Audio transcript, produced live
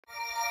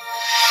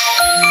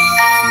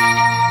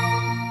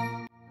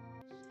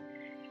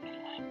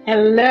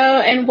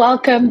Hello and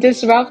welcome,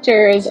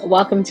 disruptors.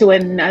 Welcome to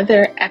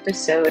another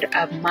episode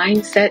of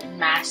Mindset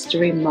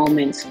Mastery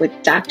Moments with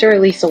Dr.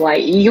 Alisa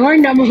Whyte, your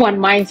number one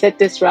mindset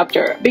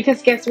disruptor.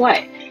 Because guess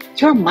what?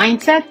 Your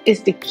mindset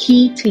is the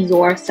key to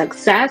your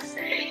success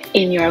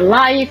in your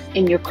life,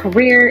 in your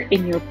career,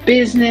 in your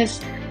business,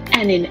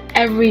 and in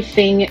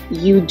everything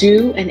you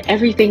do and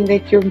everything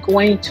that you're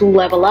going to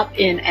level up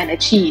in and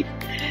achieve.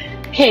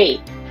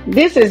 Hey,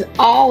 this is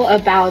all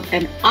about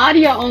an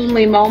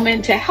audio-only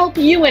moment to help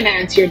you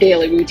enhance your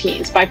daily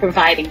routines by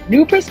providing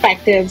new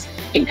perspectives,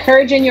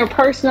 encouraging your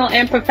personal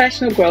and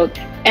professional growth,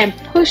 and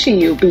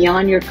pushing you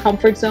beyond your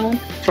comfort zone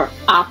for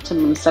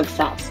optimum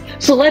success.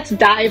 So let's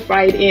dive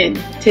right in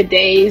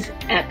today's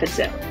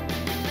episode.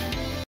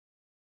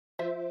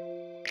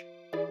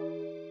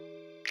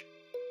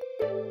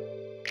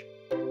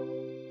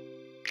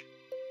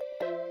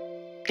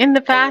 In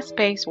the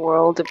fast-paced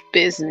world of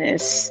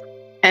business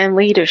and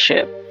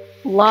leadership,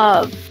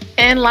 love,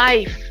 and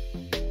life,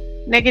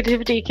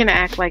 negativity can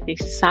act like a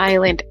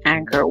silent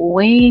anchor,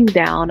 weighing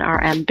down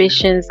our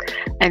ambitions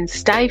and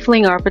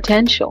stifling our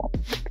potential.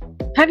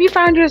 Have you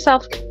found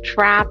yourself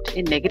trapped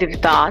in negative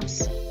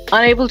thoughts,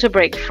 unable to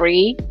break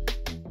free?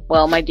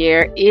 Well, my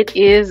dear, it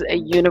is a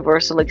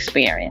universal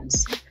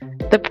experience.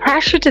 The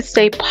pressure to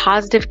stay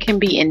positive can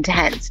be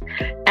intense,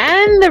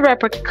 and the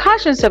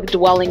repercussions of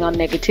dwelling on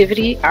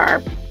negativity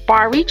are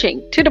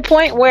far-reaching, to the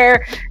point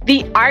where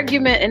the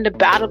argument and the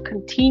battle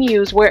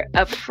continues, where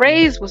a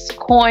phrase was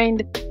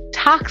coined,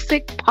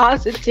 toxic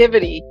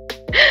positivity.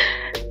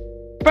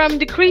 From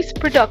decreased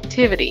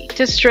productivity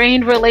to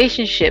strained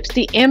relationships,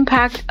 the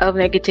impact of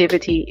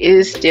negativity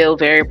is still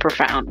very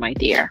profound, my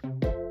dear.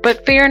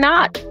 But fear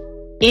not.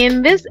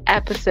 In this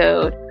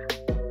episode,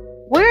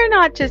 we're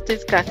not just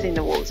discussing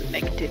the woes of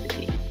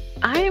negativity.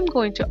 I am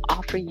going to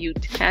offer you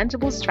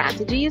tangible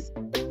strategies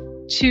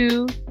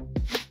to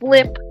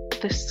flip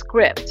the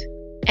script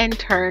and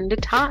turn the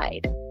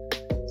tide.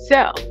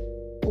 So,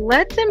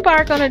 let's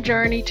embark on a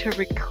journey to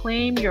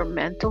reclaim your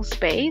mental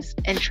space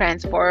and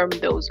transform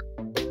those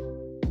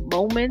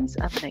moments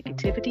of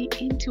negativity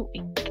into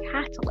a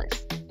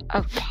catalyst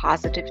of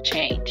positive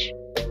change.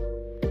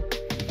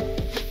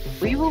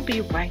 We will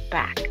be right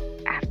back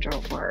after a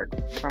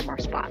word from our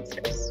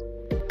sponsors.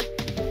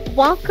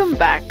 Welcome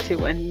back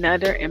to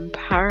another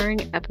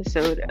empowering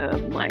episode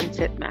of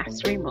Mindset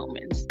Mastery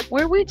Moments,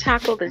 where we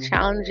tackle the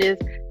challenges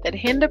that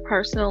hinder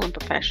personal and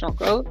professional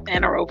growth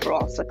and our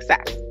overall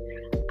success.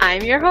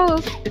 I'm your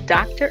host,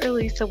 Dr.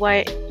 Alisa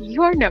Whyte,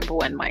 your number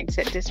one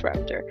mindset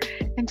disruptor.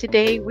 And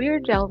today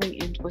we're delving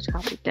into a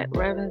topic that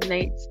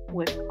resonates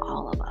with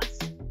all of us.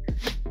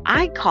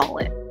 I call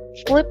it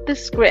Flip the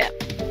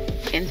Script.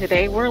 And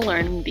today we're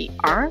learning the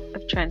art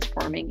of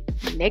transforming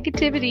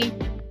negativity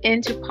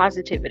into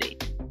positivity.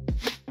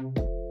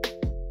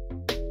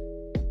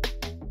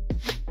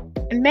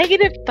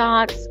 Negative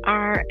thoughts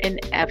are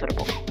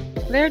inevitable.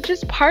 They're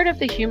just part of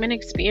the human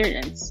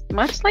experience,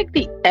 much like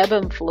the ebb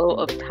and flow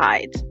of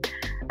tides.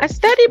 A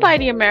study by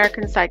the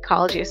American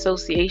Psychology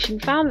Association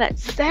found that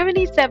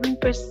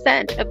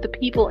 77% of the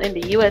people in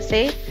the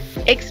USA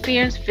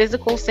experience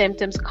physical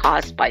symptoms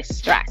caused by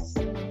stress.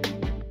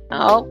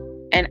 Oh,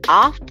 and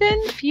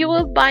often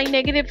fueled by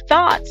negative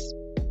thoughts.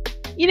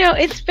 You know,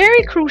 it's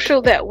very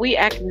crucial that we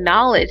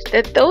acknowledge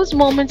that those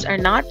moments are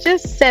not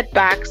just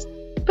setbacks,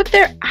 but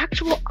they're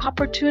actual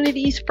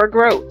opportunities for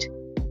growth.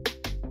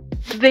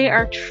 They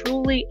are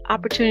truly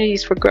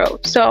opportunities for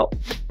growth. So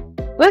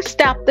let's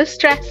stop the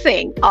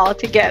stressing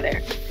altogether.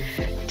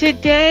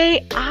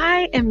 Today,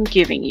 I am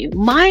giving you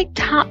my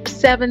top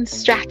 7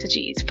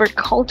 strategies for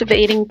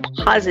cultivating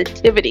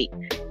positivity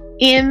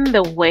in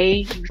the way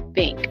you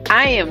think.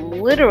 I am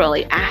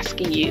literally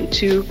asking you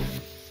to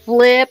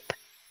flip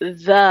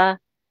the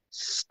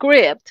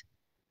script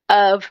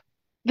of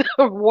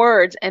the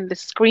words and the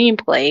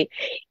screenplay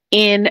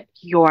in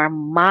your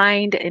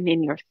mind and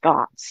in your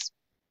thoughts.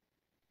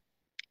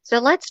 So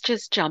let's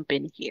just jump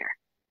in here.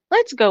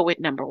 Let's go with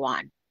number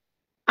 1.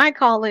 I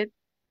call it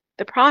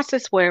the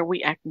process where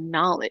we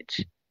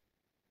acknowledge.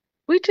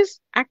 We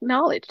just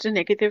acknowledge the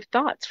negative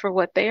thoughts for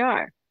what they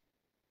are.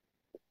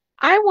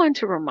 I want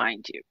to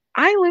remind you,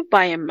 I live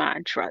by a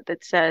mantra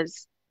that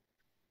says,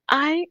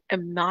 I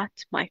am not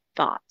my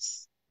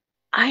thoughts.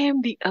 I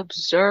am the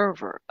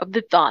observer of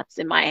the thoughts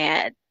in my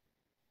head.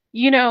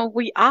 You know,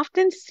 we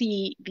often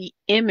see the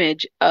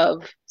image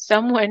of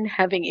someone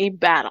having a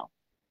battle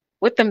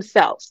with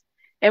themselves.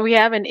 And we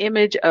have an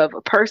image of a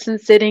person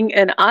sitting,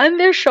 and on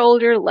their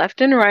shoulder, left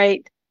and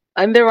right,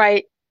 on the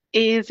right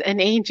is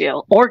an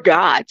angel or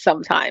God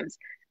sometimes.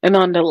 And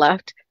on the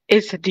left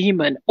is a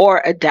demon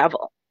or a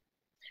devil.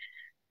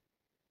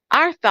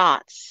 Our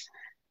thoughts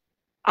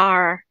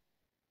are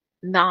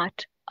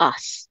not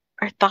us.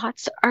 Our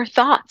thoughts are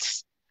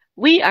thoughts.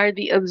 We are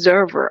the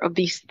observer of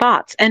these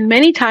thoughts. And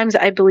many times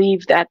I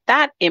believe that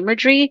that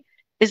imagery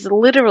is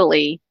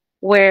literally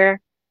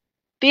where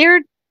there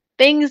are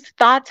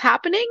thoughts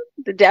happening,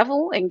 the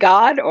devil and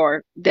God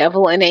or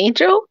devil and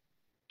angel,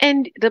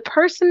 and the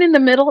person in the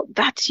middle,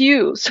 that's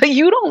you. So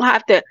you don't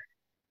have to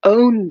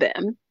own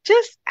them.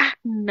 Just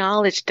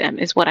acknowledge them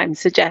is what I'm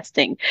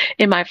suggesting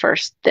in my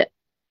first step.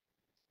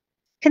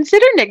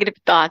 Consider negative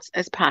thoughts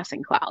as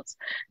passing clouds.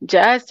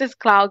 Just as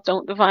clouds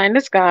don't define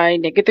the sky,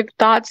 negative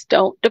thoughts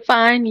don't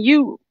define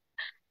you.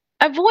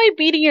 Avoid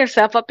beating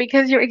yourself up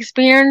because your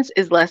experience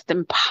is less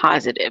than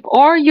positive,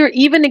 or you're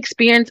even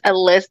experience a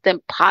less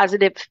than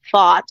positive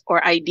thought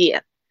or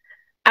idea.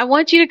 I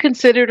want you to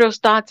consider those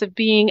thoughts of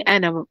being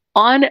an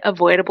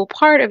unavoidable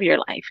part of your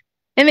life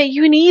and that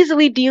you can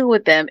easily deal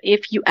with them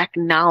if you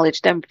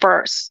acknowledge them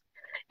first.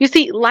 You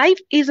see, life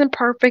isn't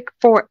perfect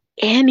for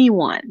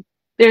anyone.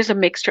 There's a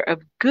mixture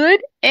of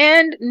good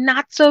and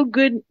not so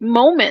good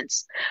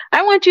moments.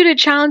 I want you to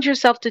challenge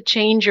yourself to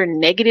change your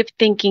negative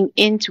thinking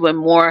into a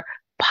more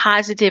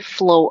positive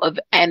flow of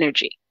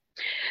energy.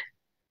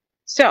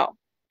 So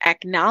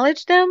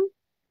acknowledge them,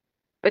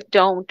 but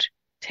don't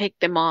take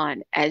them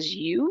on as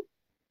you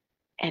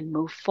and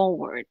move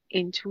forward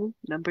into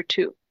number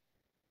 2.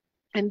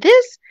 And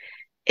this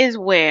is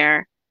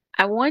where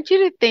I want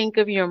you to think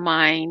of your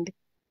mind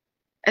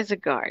as a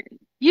garden.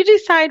 You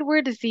decide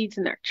where the seeds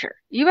nurture.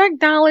 You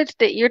acknowledge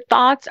that your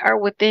thoughts are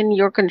within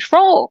your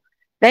control.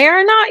 They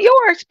are not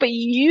yours, but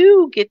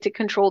you get to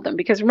control them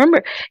because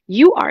remember,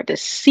 you are the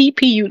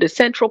CPU, the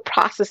central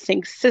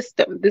processing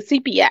system, the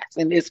CPS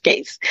in this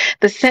case,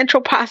 the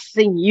central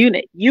processing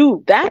unit.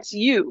 That's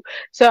you.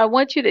 So I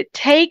want you to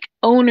take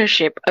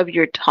ownership of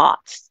your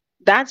thoughts.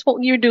 That's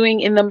what you're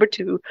doing in number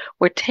 2.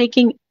 We're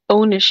taking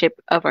ownership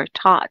of our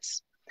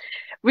thoughts.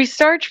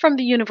 Research from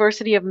the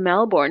University of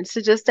Melbourne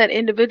suggests that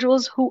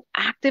individuals who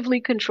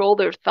actively control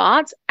their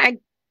thoughts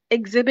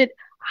exhibit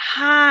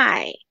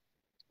high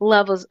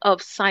levels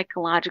of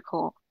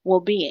psychological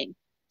well-being.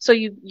 So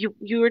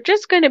you're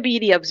just going to be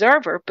the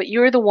observer, but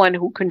you're the one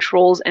who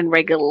controls and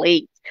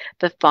regulates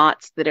the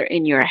thoughts that are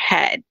in your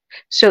head.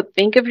 So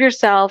think of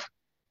yourself,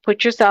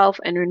 put yourself,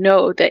 and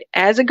know that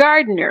as a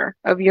gardener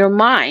of your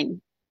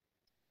mind,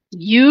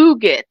 you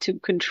get to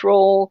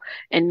control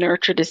and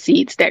nurture the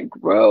seeds that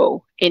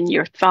grow in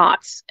your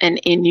thoughts and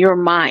in your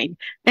mind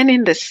and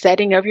in the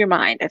setting of your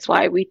mind. That's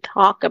why we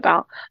talk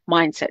about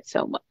mindset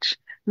so much.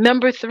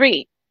 Number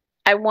 3,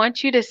 I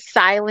want you to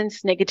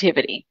silence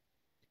negativity.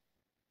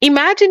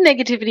 Imagine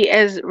negativity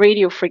as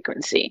radio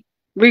frequency.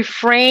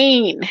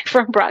 Refrain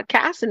from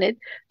broadcasting it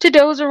to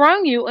those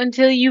around you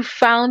until you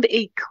found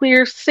a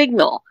clear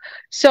signal.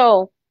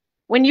 So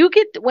when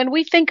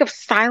we think of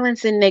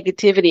silence and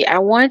negativity, I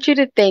want you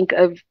to think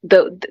of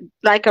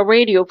like a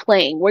radio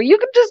playing where you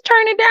can just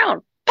turn it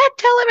down. That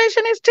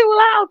television is too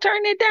loud.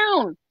 Turn it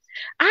down.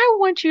 I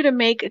want you to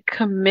make a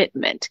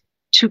commitment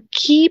to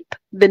keep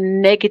the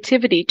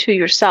negativity to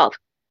yourself.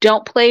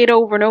 Don't play it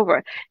over and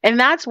over. And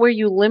that's where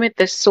you limit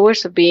the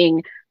source of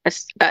being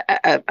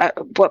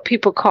what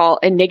people call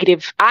a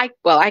negative. I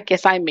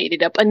guess I made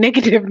it up, a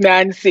negative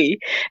Nancy.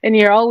 And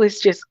you're always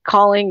just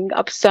calling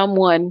up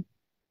someone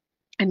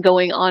and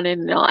going on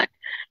and on.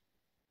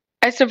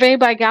 A survey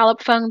by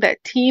Gallup found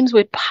that teams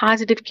with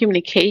positive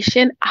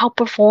communication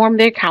outperform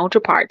their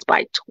counterparts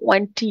by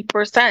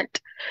 20%.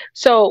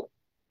 So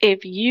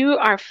if you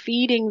are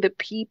feeding the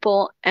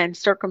people and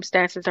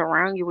circumstances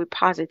around you with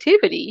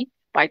positivity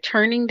by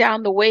turning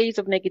down the waves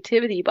of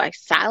negativity, by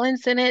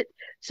silencing it,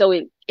 so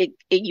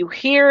you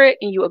hear it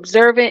and you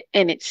observe it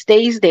and it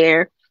stays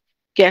there,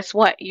 guess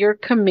what? You're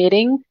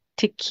committing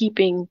to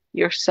keeping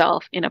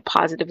yourself in a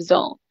positive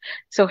zone.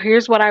 So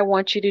here's what I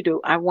want you to do.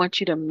 I want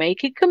you to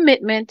make a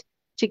commitment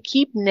to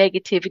keep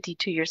negativity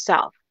to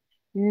yourself.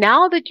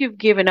 Now that you've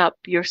given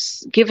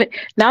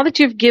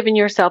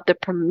yourself the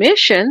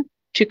permission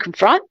to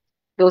confront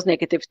those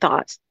negative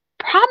thoughts,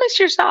 promise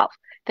yourself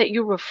that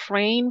you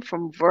refrain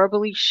from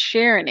verbally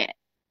sharing it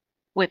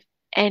with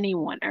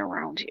anyone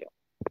around you.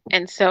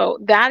 And so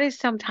that is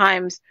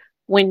sometimes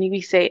when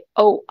you say,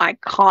 oh, I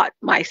caught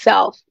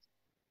myself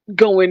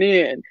going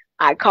in.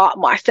 I caught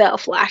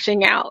myself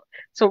lashing out.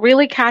 So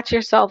really catch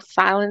yourself,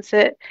 silence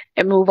it,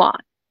 and move on.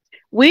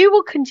 We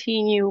will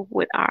continue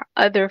with our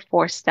other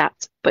 4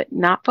 steps, but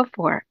not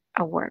before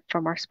a word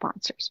from our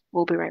sponsors.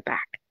 We'll be right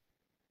back.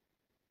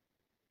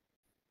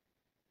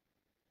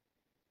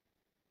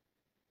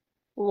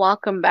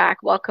 Welcome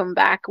back. Welcome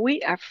back.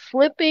 We are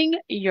flipping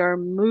your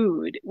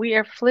mood. We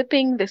are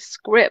flipping the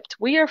script.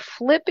 We are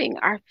flipping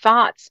our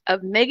thoughts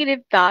of negative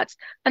thoughts,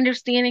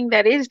 understanding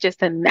that is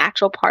just a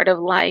natural part of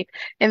life.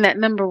 And that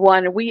number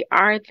 1, we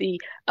are the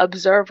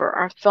observer.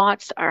 Our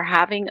thoughts are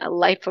having a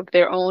life of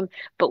their own,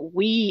 but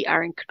we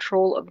are in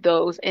control of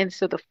those. And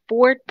so the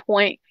 4th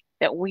point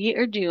that we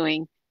are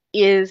doing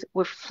is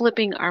we're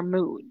flipping our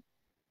mood.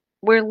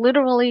 We're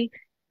literally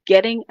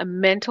getting a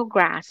mental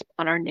grasp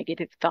on our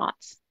negative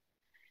thoughts.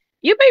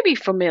 You may be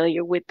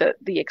familiar with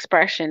the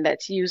expression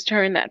that's used,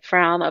 turn that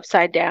frown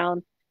upside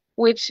down,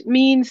 which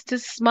means to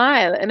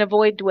smile and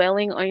avoid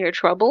dwelling on your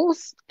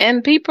troubles.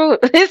 And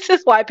this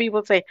is why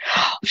people say,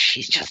 oh,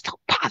 she's just so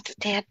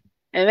positive.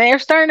 And they're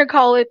starting to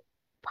call it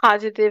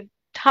positive,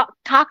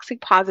 toxic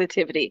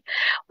positivity.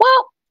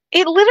 Well,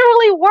 it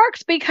literally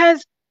works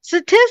because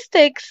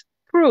statistics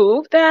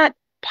prove that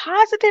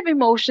positive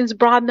emotions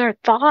broaden our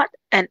thought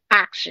and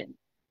action.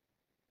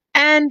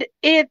 And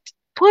it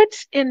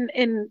puts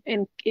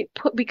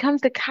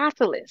becomes the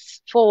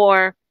catalyst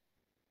for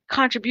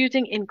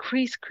contributing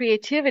increased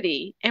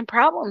creativity and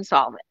problem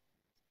solving.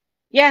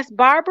 Yes,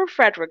 Barbara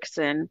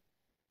Fredrickson,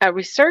 a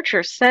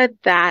researcher, said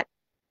that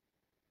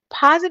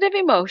positive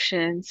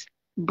emotions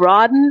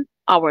broaden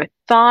our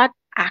thought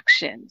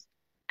actions,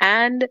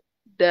 and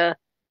the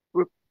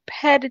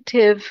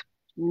repetitive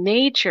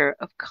nature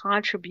of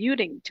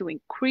contributing to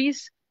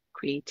increase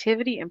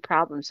creativity and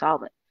problem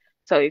solving.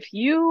 So if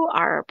you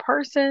are a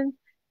person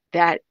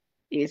that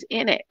is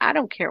in it, I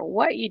don't care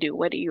what you do,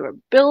 whether you're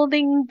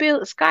building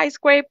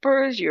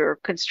skyscrapers, you're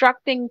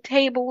constructing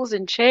tables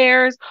and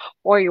chairs,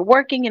 or you're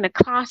working in a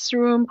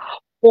classroom,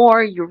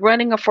 or you're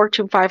running a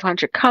Fortune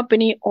 500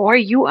 company, or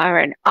you are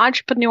an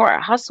entrepreneur,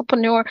 a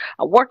hustlepreneur,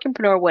 a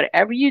workingpreneur,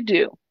 whatever you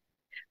do,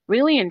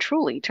 really and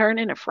truly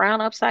turning a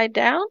frown upside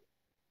down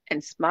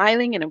and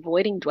smiling and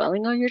avoiding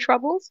dwelling on your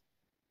troubles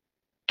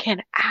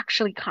can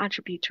actually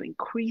contribute to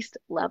increased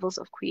levels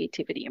of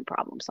creativity and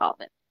problem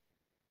solving.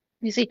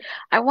 You see,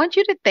 I want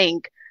you to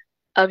think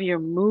of your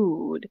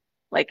mood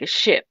like a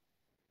ship.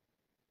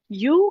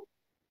 You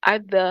are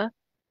the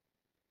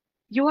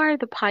you are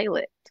the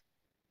pilot.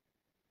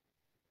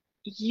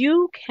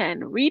 You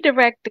can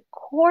redirect the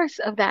course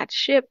of that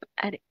ship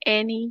at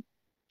any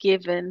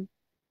given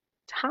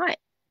time.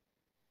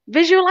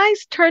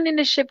 Visualize turning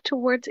the ship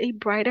towards a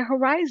brighter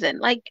horizon.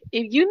 Like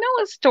if you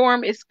know a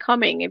storm is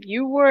coming, if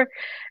you were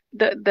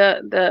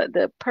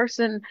the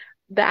person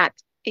that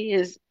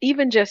is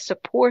even just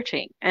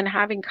supporting and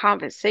having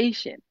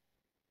conversation,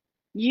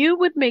 you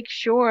would make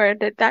sure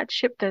that that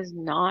ship does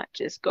not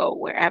just go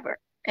wherever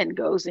and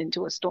goes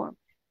into a storm.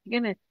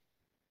 You're going to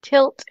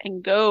tilt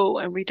and go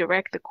and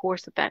redirect the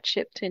course of that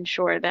ship to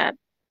ensure that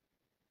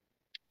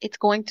it's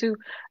going to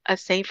a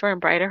safer and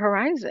brighter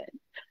horizon.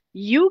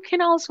 You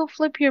can also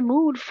flip your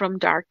mood from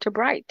dark to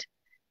bright.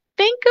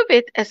 Think of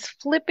it as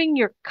flipping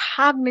your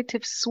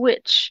cognitive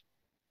switch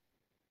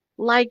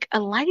like a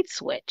light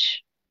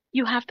switch.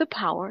 You have the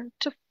power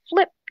to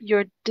flip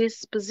your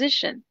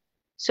disposition.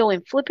 So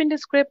in flipping the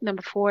script,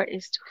 number 4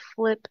 is to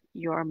flip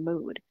your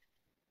mood.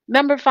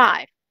 Number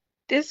 5,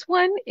 this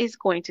one is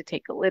going to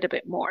take a little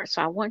bit more.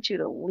 So I want you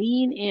to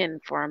lean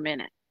in for a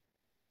minute.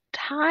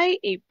 Tie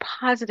a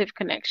positive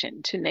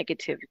connection to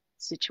negative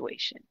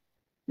situation.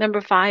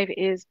 Number 5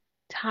 is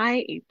tie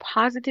a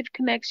positive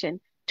connection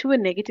to a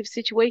negative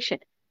situation.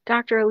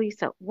 Dr.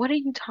 Alisa, what are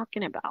you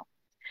talking about?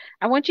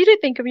 I want you to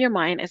think of your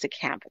mind as a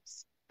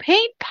canvas.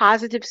 Paint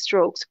positive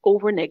strokes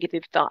over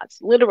negative thoughts,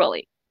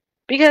 literally.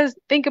 Because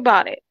think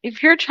about it.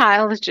 If your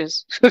child is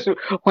just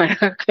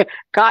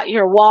got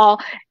your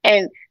wall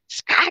and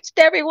scratched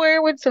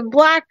everywhere with some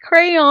black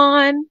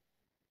crayon,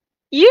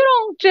 you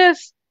don't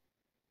just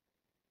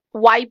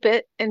wipe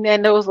it and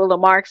then those little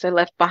marks are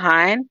left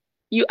behind.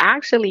 You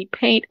actually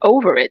paint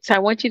over it. So I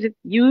want you to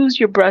use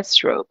your brush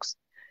strokes,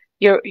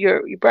 your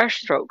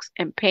brush strokes,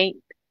 and paint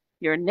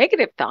your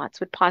negative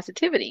thoughts with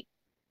positivity.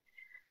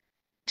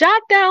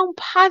 Jot down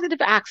positive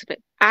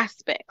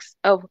aspects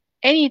of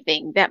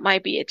anything that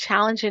might be a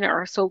challenging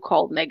or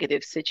so-called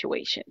negative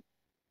situation.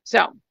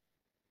 So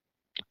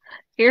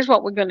here's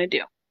what we're going to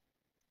do.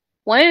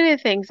 One of the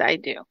things I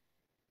do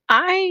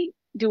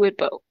it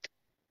both.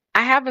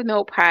 I have a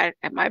notepad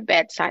at my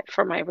bedside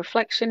for my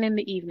reflection in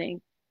the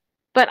evening,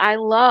 but I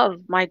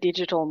love my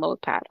digital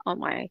notepad on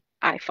my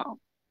iPhone.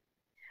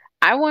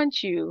 I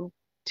want you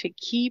to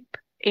keep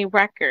a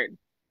record.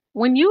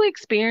 When you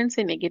experience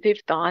a negative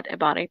thought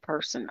about a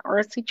person or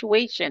a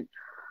situation,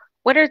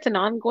 whether it's an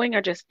ongoing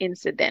or just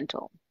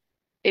incidental,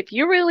 if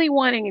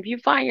you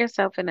find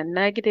yourself in a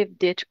negative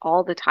ditch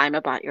all the time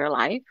about your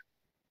life,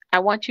 I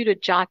want you to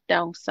jot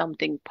down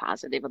something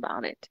positive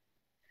about it.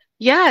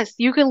 Yes,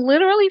 you can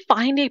literally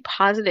find a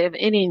positive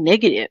in a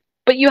negative,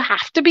 but you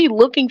have to be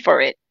looking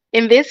for it.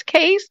 In this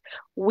case,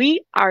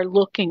 we are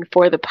looking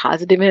for the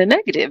positive and the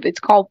negative. It's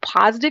called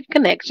positive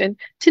connection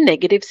to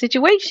negative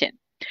situation.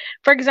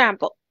 For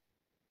example,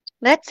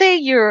 let's say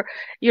you're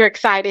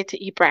excited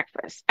to eat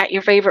breakfast at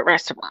your favorite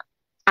restaurant.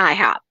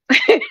 IHOP.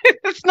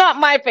 It's not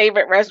my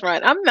favorite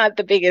restaurant. I'm not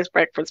the biggest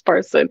breakfast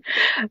person,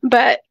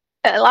 but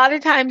a lot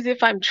of times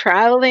if I'm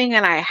traveling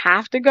and I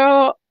have to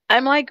go,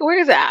 I'm like,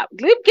 where's that?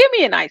 Give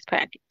me an ice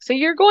packet. So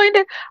you're going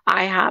to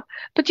IHOP,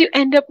 but you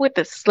end up with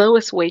the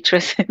slowest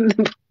waitress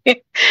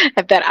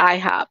at that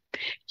IHOP.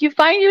 You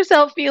find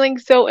yourself feeling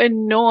so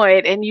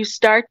annoyed and you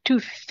start to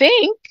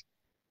think,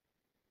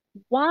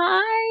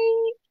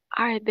 why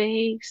are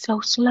they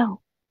so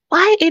slow?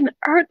 Why in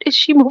earth is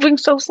she moving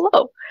so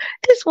slow?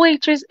 This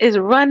waitress is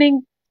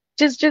running,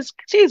 she's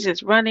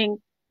just running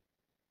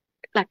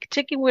like a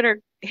chicken with her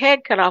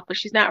head cut off, but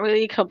she's not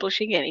really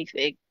accomplishing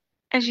anything.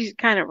 And she's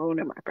kind of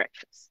ruining my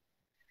breakfast.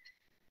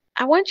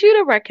 I want you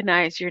to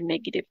recognize your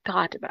negative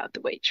thought about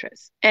the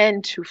waitress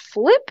and to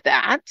flip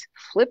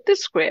the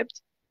script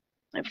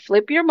and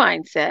flip your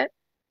mindset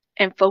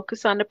and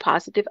focus on the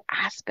positive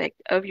aspect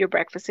of your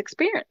breakfast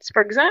experience.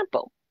 For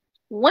example,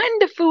 when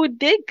the food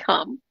did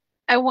come,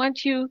 I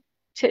want you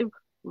to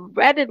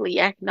readily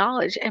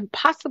acknowledge and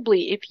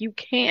possibly, if you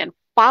can,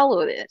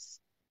 follow this.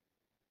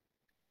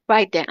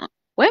 Write down.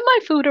 When my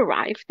food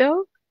arrived,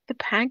 though, the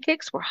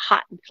pancakes were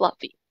hot and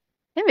fluffy,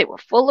 and they were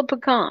full of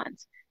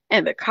pecans,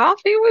 and the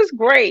coffee was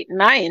great,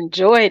 and I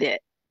enjoyed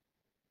it.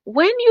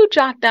 When you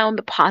jot down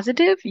the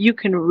positive, you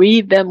can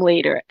read them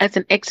later as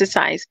an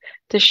exercise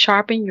to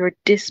sharpen your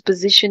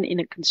disposition in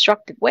a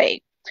constructive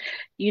way.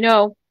 You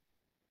know,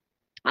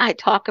 I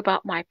talk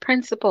about my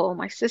principle,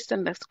 my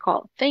system that's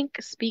called think,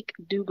 speak,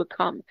 do,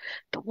 become.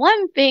 The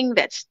one thing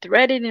that's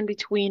threaded in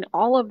between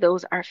all of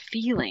those are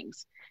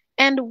feelings.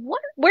 And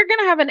what we're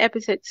going to have an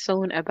episode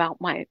soon about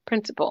my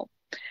principle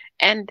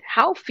and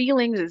how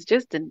feelings is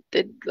just the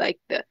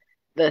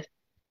the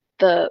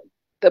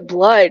the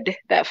blood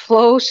that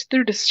flows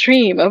through the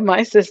stream of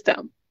my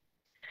system.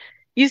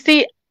 You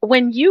see,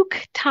 when you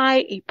tie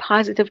a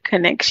positive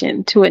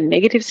connection to a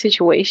negative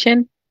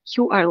situation,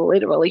 you are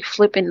literally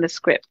flipping the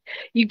script.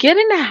 You get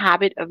in the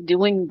habit of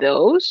doing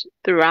those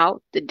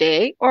throughout the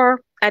day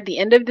or at the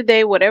end of the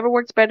day, whatever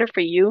works better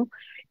for you.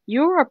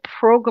 You are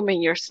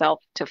programming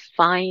yourself to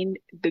find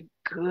the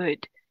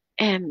good.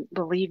 And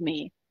believe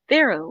me,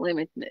 there are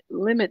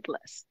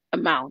limitless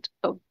amount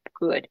of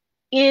good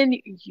in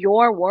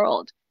your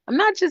world. I'm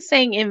not just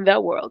saying in the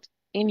world,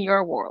 in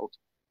your world,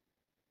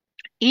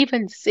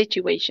 even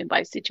situation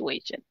by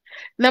situation.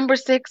 Number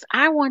six,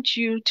 I want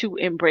you to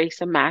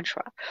embrace a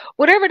mantra,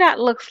 whatever that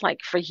looks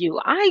like for you.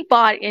 I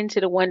bought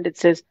into the one that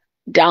says,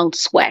 don't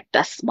sweat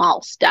the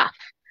small stuff.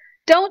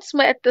 Don't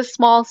sweat the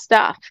small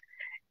stuff.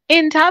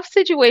 In tough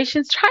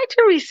situations, try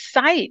to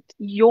recite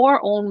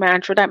your own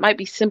mantra that might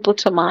be simple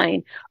to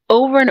mind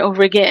over and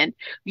over again.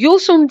 You'll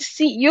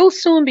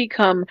soon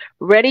become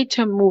ready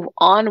to move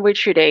on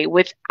with your day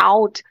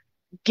without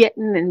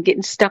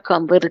getting stuck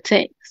on little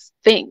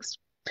things.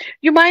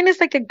 Your mind is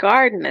like a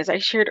garden, as I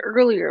shared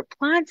earlier.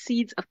 Plant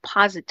seeds of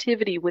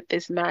positivity with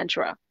this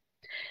mantra.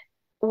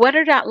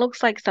 Whether that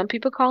looks like some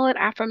people call it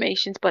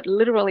affirmations, but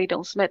literally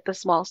don't sweat the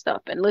small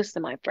stuff. And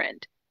listen, my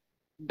friend,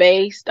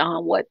 based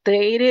on what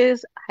day it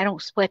is, I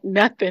don't sweat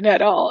nothing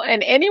at all.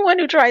 And anyone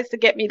who tries to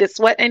get me to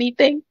sweat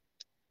anything,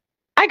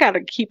 I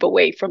gotta keep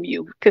away from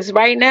you because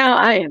right now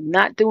I am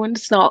not doing the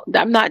small.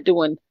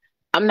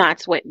 I'm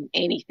not sweating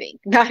anything.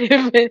 Not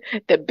even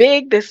the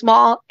big, the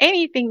small,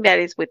 anything that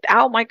is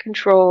without my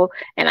control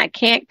and I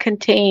can't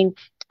contain,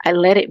 I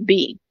let it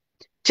be.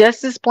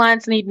 Just as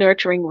plants need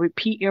nurturing,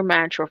 repeat your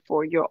mantra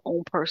for your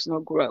own personal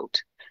growth.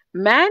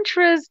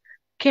 Mantras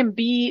can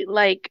be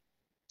like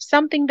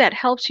something that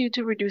helps you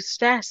to reduce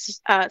stress.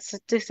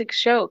 Statistics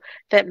show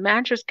that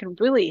mantras can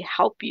really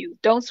help you.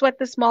 Don't sweat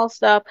the small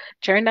stuff.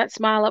 Turn that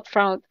smile up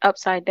front,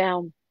 upside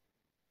down.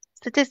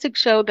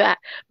 Statistics show that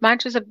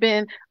mantras have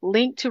been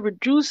linked to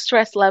reduced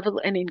stress level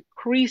and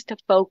increased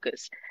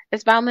focus.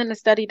 It's found in a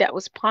study that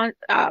was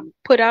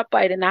put out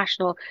by the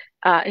National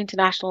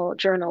International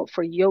Journal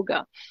for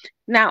Yoga.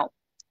 Now,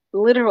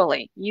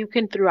 literally, you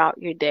can throughout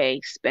your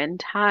day spend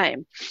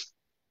time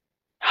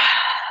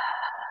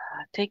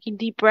taking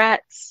deep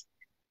breaths,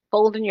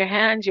 folding your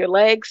hands, your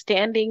legs,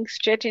 standing,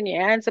 stretching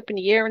your hands up in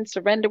the air and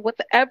surrender,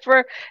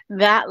 whatever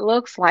that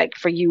looks like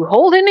for you.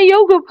 Hold in a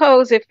yoga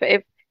pose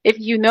if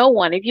you know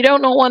one. If you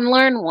don't know one,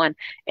 learn one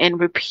and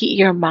repeat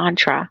your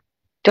mantra.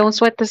 Don't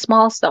sweat the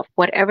small stuff,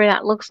 whatever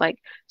that looks like,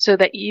 so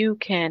that you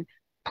can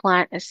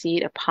plant a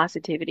seed of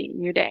positivity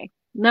in your day.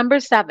 Number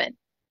 7,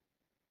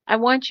 I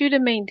want you to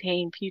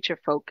maintain future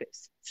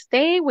focus.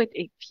 Stay with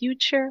a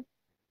future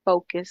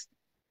focused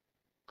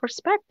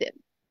perspective.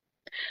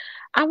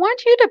 I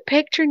want you to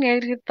picture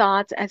negative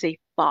thoughts as a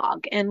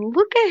fog and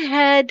look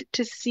ahead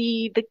to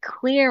see the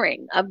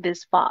clearing of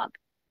this fog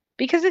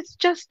because it's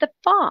just a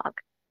fog.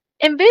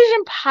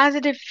 Envision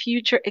positive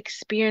future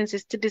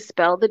experiences to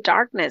dispel the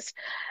darkness.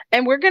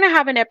 And we're going to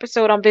have an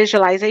episode on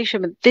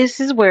visualization, but this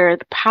is where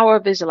the power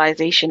of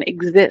visualization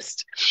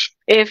exists.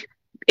 If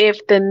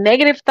the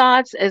negative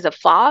thoughts is a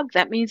fog,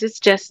 that means it's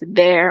just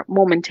there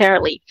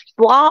momentarily.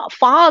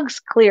 Fogs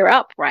clear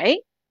up, right?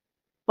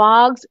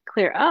 Fogs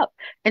clear up.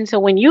 And so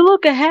when you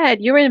look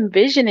ahead, you're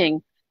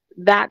envisioning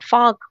that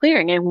fog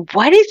clearing and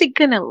what is it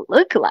going to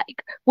look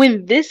like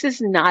when this is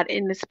not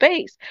in the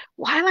space?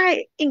 While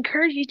I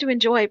encourage you to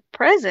enjoy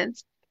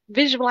presence,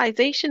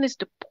 visualization is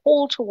to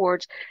pull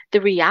towards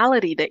the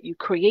reality that you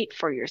create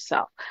for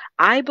yourself.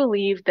 I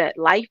believe that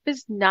life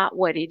is not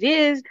what it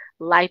is,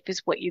 life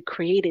is what you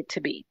create it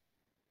to be.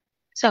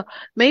 So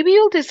maybe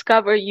you'll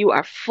discover you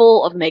are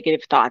full of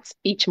negative thoughts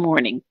each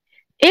morning.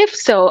 If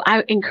so,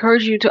 I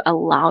encourage you to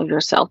allow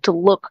yourself to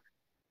look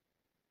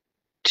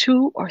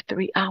 2 or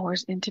 3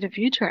 hours into the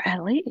future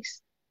at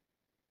least.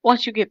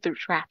 Once you get through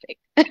traffic,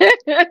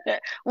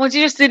 once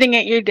you're sitting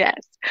at your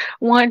desk,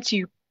 once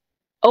you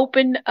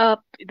open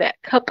up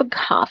that cup of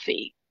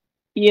coffee,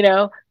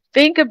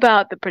 think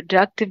about the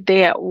productive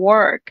day at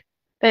work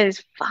that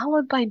is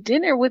followed by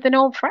dinner with an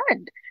old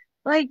friend.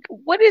 Like,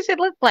 what does it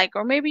look like?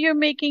 Or maybe you're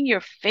making your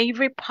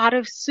favorite pot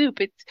of soup.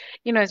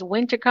 It's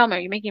winter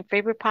coming. You're making your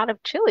favorite pot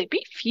of chili.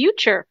 Be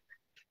future.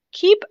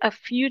 Keep a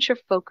future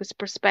focused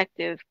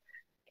perspective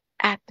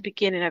at the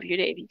beginning of your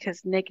day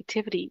because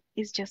negativity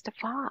is just a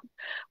fog.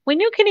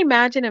 When you can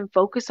imagine and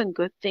focus on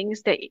good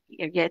things that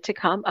are yet to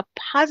come, a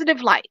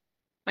positive light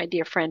my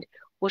dear friend,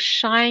 will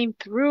shine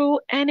through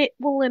and it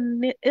will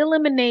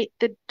eliminate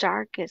the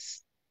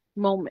darkest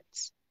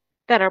moments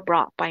that are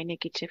brought by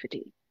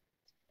negativity.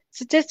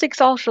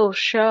 Statistics also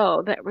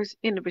show that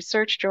in the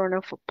Research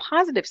Journal for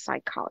Positive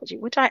Psychology,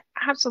 which I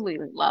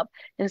absolutely love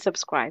and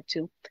subscribe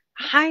to,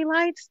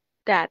 highlights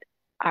that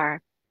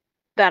our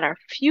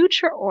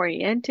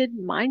future-oriented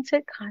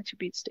mindset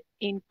contributes to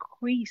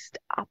increased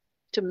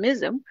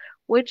optimism,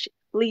 which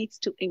leads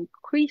to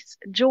increased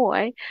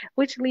joy,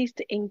 which leads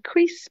to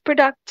increased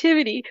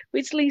productivity,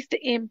 which leads to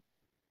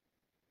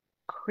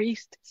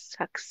increased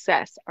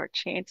success or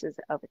chances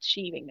of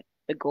achieving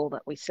the goal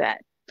that we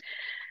set.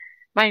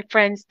 My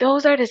friends,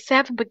 those are the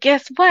 7, but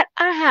guess what?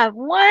 I have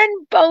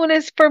one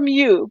bonus from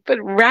you, but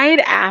right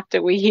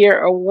after we hear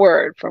a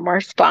word from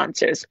our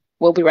sponsors.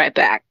 We'll be right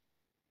back.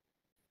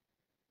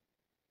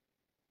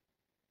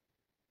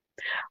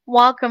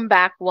 Welcome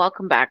back.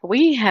 Welcome back.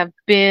 We have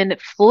been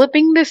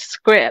flipping the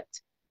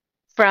script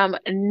from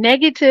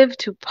negative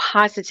to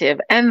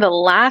positive. And the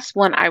last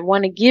one I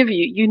want to give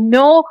you, you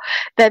know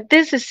that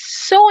this is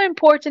so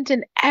important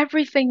in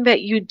everything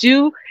that you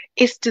do,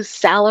 is to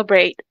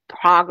celebrate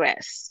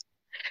progress.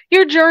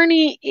 Your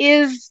journey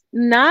is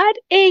not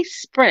a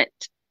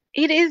sprint.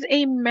 It is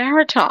a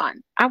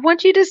marathon. I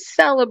want you to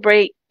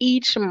celebrate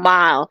each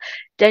mile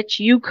that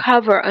you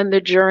cover on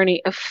the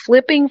journey of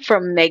flipping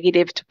from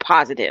negative to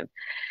positive.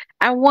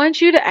 I want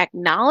you to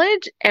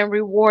acknowledge and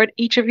reward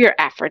each of your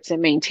efforts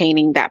in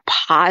maintaining that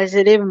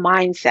positive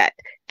mindset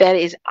that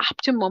is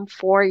optimum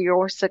for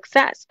your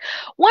success.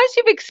 Once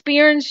you've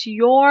experienced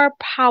your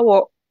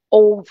power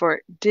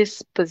over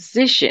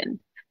disposition,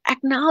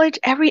 acknowledge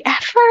every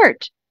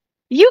effort.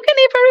 You can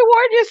even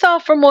reward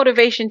yourself for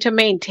motivation to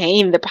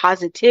maintain the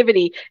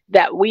positivity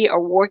that we are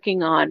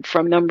working on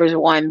from numbers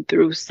 1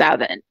 through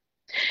 7.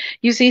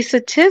 You see,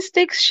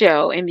 statistics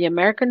show in the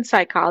American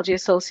Psychology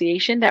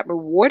Association that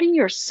rewarding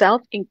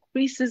yourself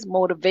increases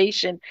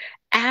motivation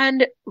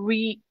and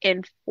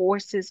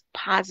reinforces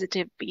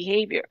positive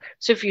behavior.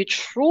 So if you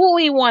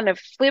truly want to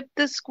flip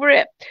the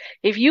script,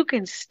 if you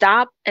can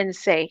stop and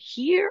say,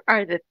 here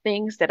are the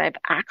things that I've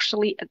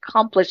actually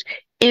accomplished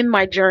in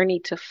my journey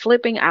to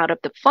flipping out of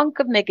the funk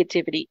of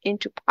negativity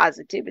into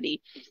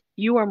positivity,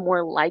 you are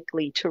more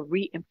likely to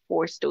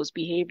reinforce those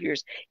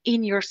behaviors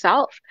in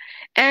yourself.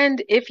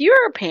 And if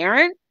you're a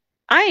parent,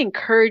 I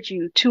encourage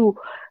you to,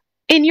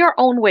 in your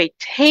own way,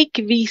 take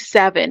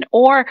V7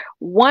 or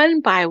one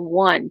by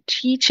one,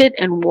 teach it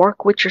and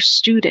work with your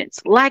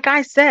students. Like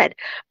I said,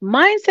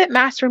 mindset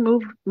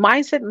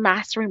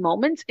mastery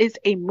moments is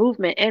a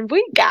movement, and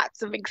we got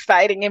some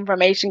exciting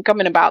information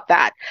coming about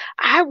that.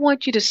 I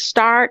want you to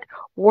start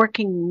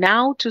working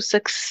now to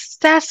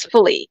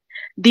successfully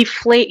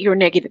deflate your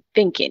negative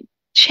thinking,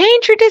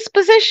 change your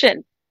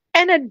disposition,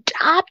 and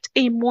adopt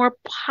a more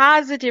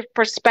positive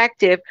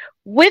perspective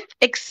with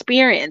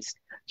experience.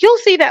 You'll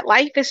see that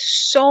life is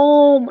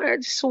so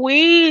much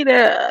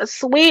sweeter,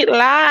 sweet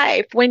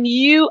life, when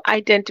you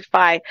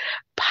identify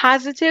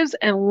positives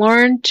and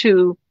learn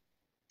to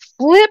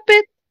flip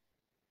it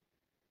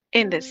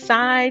in the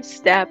side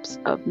steps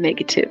of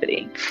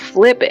negativity.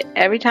 Flip it.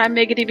 Every time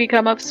negativity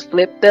comes up,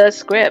 flip the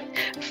script.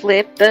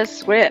 Flip the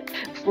script.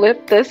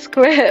 Flip the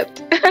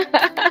script.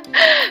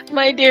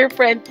 My dear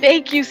friend,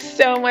 thank you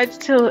so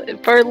much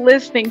for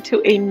listening to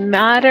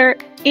another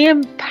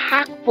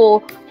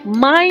impactful,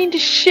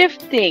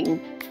 mind-shifting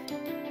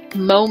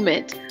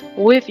moment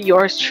with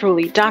yours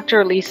truly,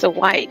 Dr. Alisa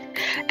Whyte.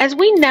 As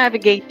we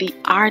navigate the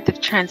art of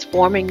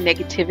transforming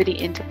negativity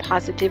into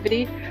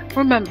positivity,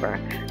 remember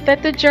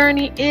that the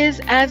journey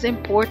is as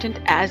important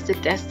as the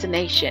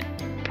destination.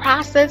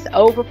 Process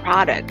over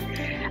product.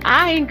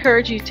 I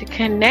encourage you to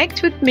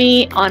connect with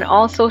me on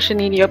all social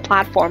media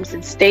platforms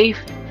and stay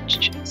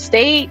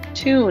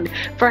tuned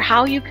for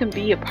how you can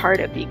be a part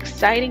of the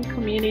exciting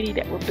community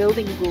that we're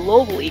building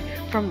globally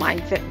for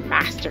mindset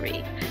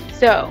mastery.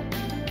 So,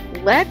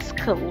 let's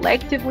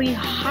collectively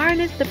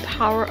harness the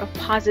power of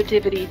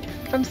positivity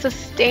from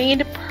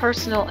sustained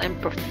personal and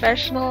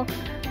professional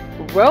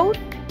growth,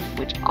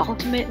 which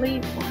ultimately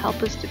will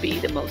help us to be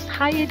the most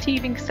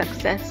high-achieving,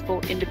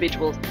 successful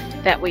individuals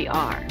that we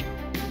are.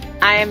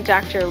 I am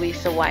Dr.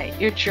 Alisa Whyte.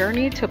 Your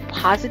journey to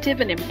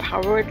positive and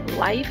empowered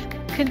life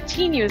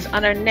continues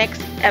on our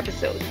next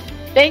episode.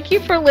 Thank you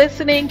for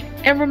listening,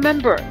 and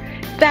remember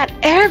that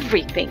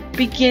everything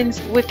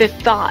begins with a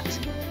thought.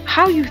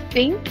 How you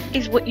think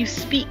is what you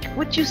speak.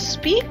 What you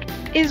speak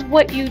is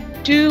what you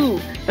do.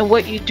 And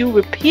what you do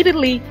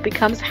repeatedly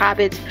becomes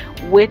habits,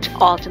 which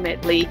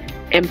ultimately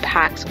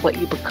impacts what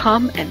you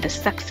become and the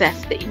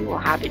success that you will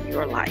have in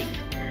your life.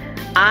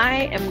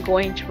 I am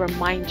going to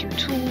remind you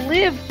to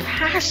live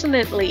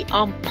passionately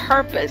on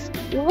purpose,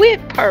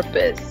 with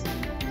purpose.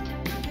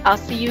 I'll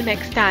see you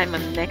next time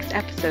on the next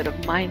episode of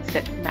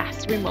Mindset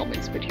Mastery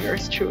Moments with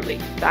yours truly,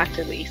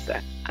 Dr.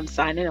 Lisa. I'm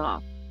signing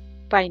off.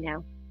 Bye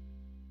now.